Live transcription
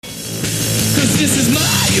this is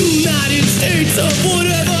my United States of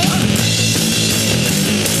whatever.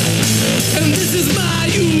 And this is my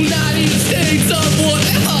United States of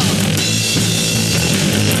whatever.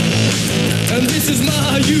 And this is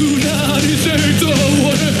my United States of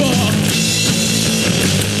whatever.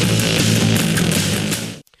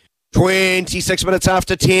 26 minutes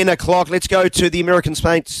after 10 o'clock. Let's go to the American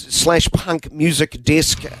 /punk music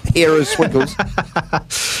desk. Here is Swinkels.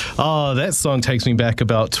 Oh, that song takes me back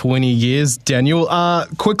about 20 years, Daniel.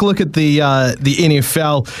 Quick look at the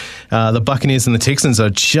NFL. The Buccaneers and the Texans are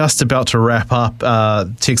just about to wrap up.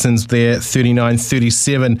 Texans there,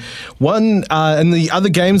 39-37. One and the other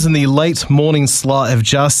games in the late morning slot have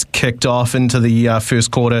just kicked off into the first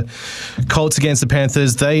quarter. Colts against the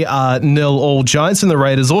Panthers, they are 0-0. Giants and the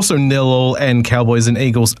Raiders also 0-0, and Cowboys and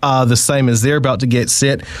Eagles are the same as they're about to get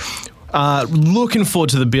set. Looking forward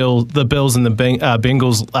to the Bills and the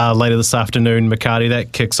Bengals later this afternoon, McCarty.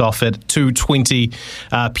 That kicks off at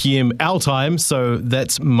 2:20 p.m. our time, so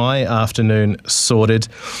that's my afternoon sorted.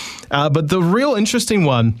 But the real interesting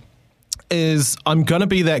one is I'm going to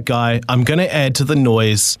be that guy. I'm going to add to the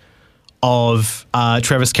noise of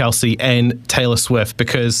Travis Kelce and Taylor Swift,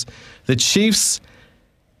 because the Chiefs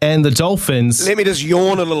and the Dolphins... Let me just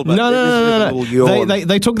yawn a little bit. No.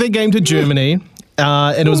 They took their game to Germany.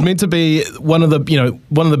 And it was meant to be one of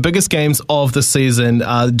the biggest games of the season.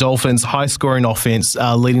 Dolphins, high-scoring offense,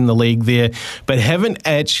 leading the league there, but haven't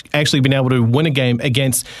actually been able to win a game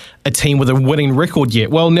against a team with a winning record yet.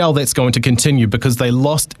 Well, now that's going to continue because they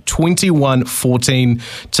lost 21-14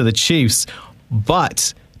 to the Chiefs.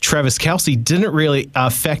 But Travis Kelce didn't really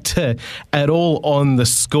factor at all on the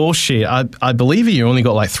score sheet. I believe he only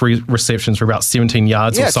got like 3 receptions for about 17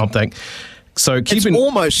 yards or something. So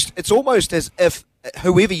it's almost as if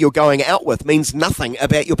whoever you're going out with means nothing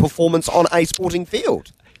about your performance on a sporting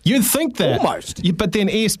field. You'd think that. Almost. But then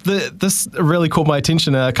this really caught my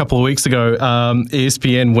attention a couple of weeks ago,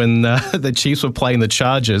 ESPN, when the Chiefs were playing the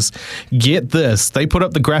Chargers. Get this. They put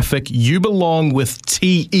up the graphic, "You belong with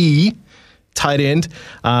TE." Tight end.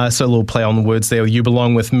 So a little play on the words there. You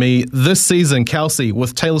belong with me. This season, Kelce,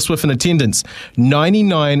 with Taylor Swift in attendance,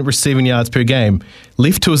 99 receiving yards per game.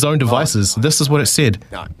 Left to his own devices. This is what it said.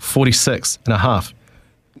 46 and a half.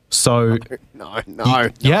 So... No.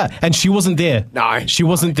 Yeah, and she wasn't there. She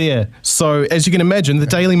wasn't there. So, as you can imagine, the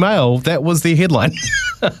Daily Mail, that was their headline.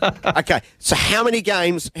 Okay, so how many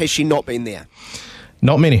games has she not been there?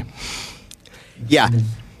 Not many. Yeah.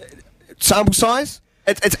 Sample size?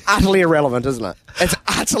 It's utterly irrelevant, isn't it? It's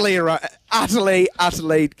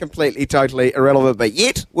utterly, completely, totally irrelevant. But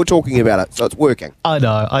yet, we're talking about it, so it's working. I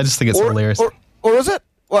know. I just think it's hilarious. Or is it?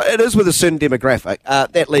 Well, it is with a certain demographic.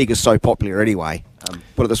 That league is so popular anyway.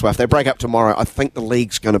 Put it this way, if they break up tomorrow, I think the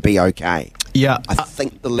league's going to be okay. Yeah. I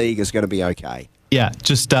think the league is going to be okay. Yeah,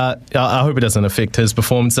 just I hope it doesn't affect his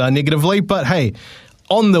performance negatively. But hey,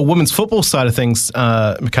 on the women's football side of things,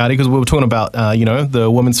 McCarty, because we were talking about,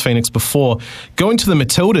 the women's Phoenix before, going to the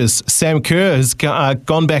Matildas, Sam Kerr has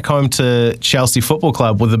gone back home to Chelsea Football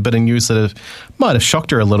Club with a bit of news that might have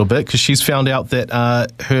shocked her a little bit, because she's found out that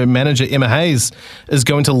her manager, Emma Hayes, is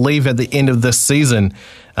going to leave at the end of this season.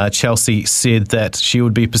 Chelsea said that she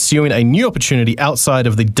would be pursuing a new opportunity outside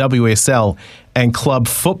of the WSL and club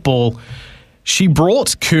football. She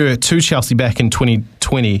brought Kerr to Chelsea back in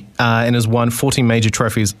 2020 and has won 14 major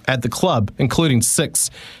trophies at the club, including 6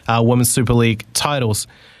 Women's Super League titles.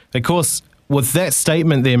 Of course, with that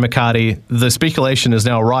statement there, McCarty, the speculation is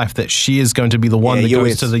now rife that she is going to be the one that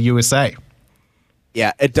goes to the USA.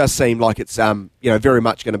 Yeah, it does seem like it's very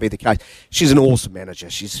much going to be the case. She's an awesome manager.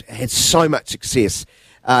 She's had so much success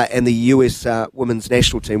in the US women's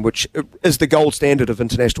national team, which is the gold standard of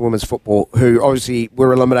international women's football, who obviously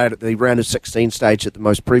were eliminated at the round of 16 stage at the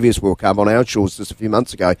most previous World Cup on our shores just a few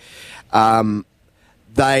months ago.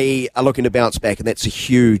 They are looking to bounce back, and that's a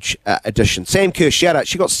huge addition. Sam Kerr, shout out.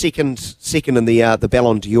 She got second in the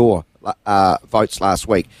Ballon d'Or votes last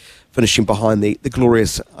week, finishing behind the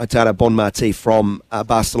glorious Aitana Bonmatí from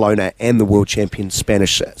Barcelona and the world champion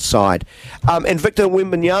Spanish side. And Victor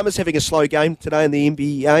Wembanyama's having a slow game today in the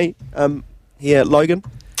NBA here, Logan.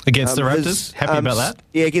 Against the Raptors? Happy about that?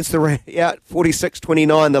 Yeah, against the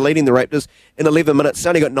 46-29. They're leading the Raptors in 11 minutes. He's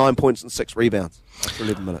only got 9 points and 6 rebounds for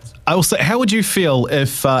 11 minutes. I will say, how would you feel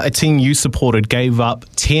if a team you supported gave up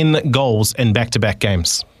 10 goals in back-to-back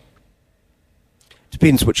games?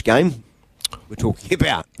 Depends which game we're talking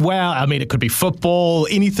about. Well, I mean, it could be football,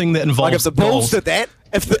 anything that involves like if the Bulls did that,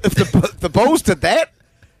 if the Bulls did that,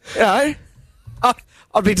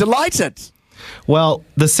 I'd be delighted. Well,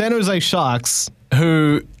 the San Jose Sharks,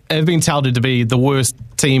 who have been touted to be the worst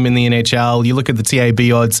team in the NHL. You look at the TAB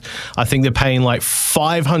odds, I think they're paying like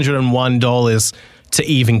 $501 to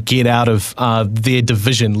even get out of their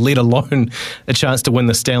division, let alone a chance to win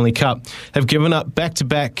the Stanley Cup. Have given up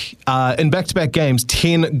back-to-back, in back-to-back games,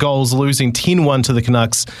 10 goals, losing 10-1 to the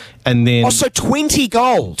Canucks, and then... Oh, so 20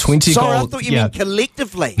 goals. 20 Sorry, goals. I thought you meant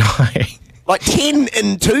collectively. No. Like 10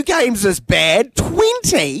 in 2 games is bad.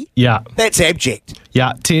 20? Yeah. That's abject.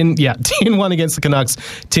 10-1 against the Canucks,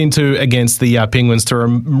 10-2 against the Penguins to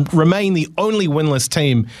remain the only winless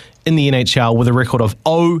team in the NHL with a record of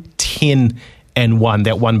 0-10-1,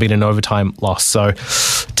 that one being an overtime loss. So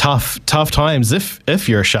tough times if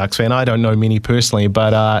you're a Sharks fan. I don't know many personally,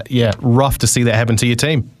 but rough to see that happen to your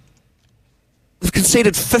team. They've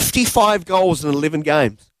conceded 55 goals in 11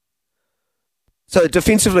 games. So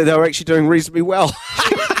defensively, they were actually doing reasonably well.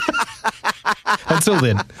 Until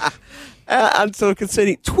then. Until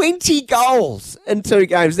conceding 20 goals in 2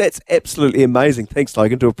 games. That's absolutely amazing. Thanks,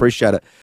 Logan. Do appreciate it.